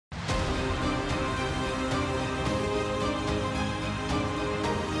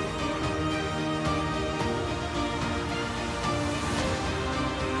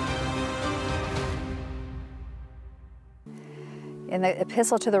In the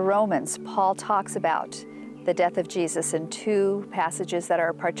epistle to the Romans, Paul talks about the death of Jesus in two passages that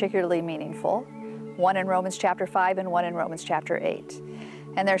are particularly meaningful, one in Romans chapter 5 and one in Romans chapter 8.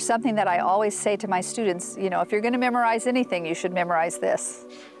 And there's something that I always say to my students, you know, if you're going to memorize anything, you should memorize this.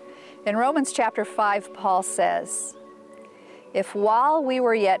 In Romans chapter 5, Paul says, "If while we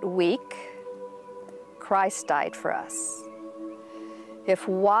were yet weak, Christ died for us. If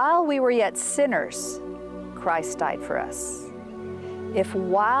while we were yet sinners, Christ died for us. If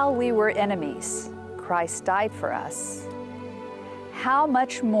while we were enemies, Christ died for us, how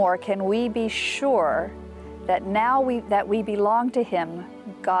much more can we be sure that now that we belong to Him,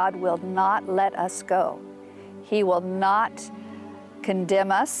 God will not let us go. He will not condemn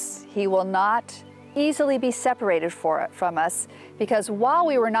us. He will not easily be separated from us, because while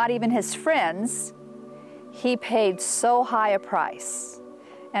we were not even His friends, He paid so high a price."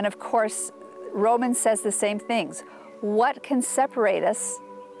 And of course, Romans says the same things. What can separate us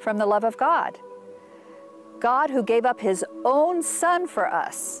from the love of God? God, who gave up His own Son for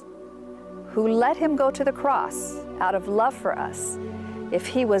us, who let Him go to the cross out of love for us, if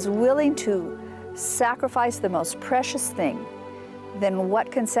He was willing to sacrifice the most precious thing, then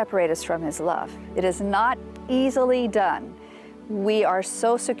what can separate us from His love? It is not easily done. We are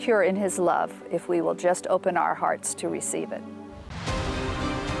so secure in His love if we will just open our hearts to receive it.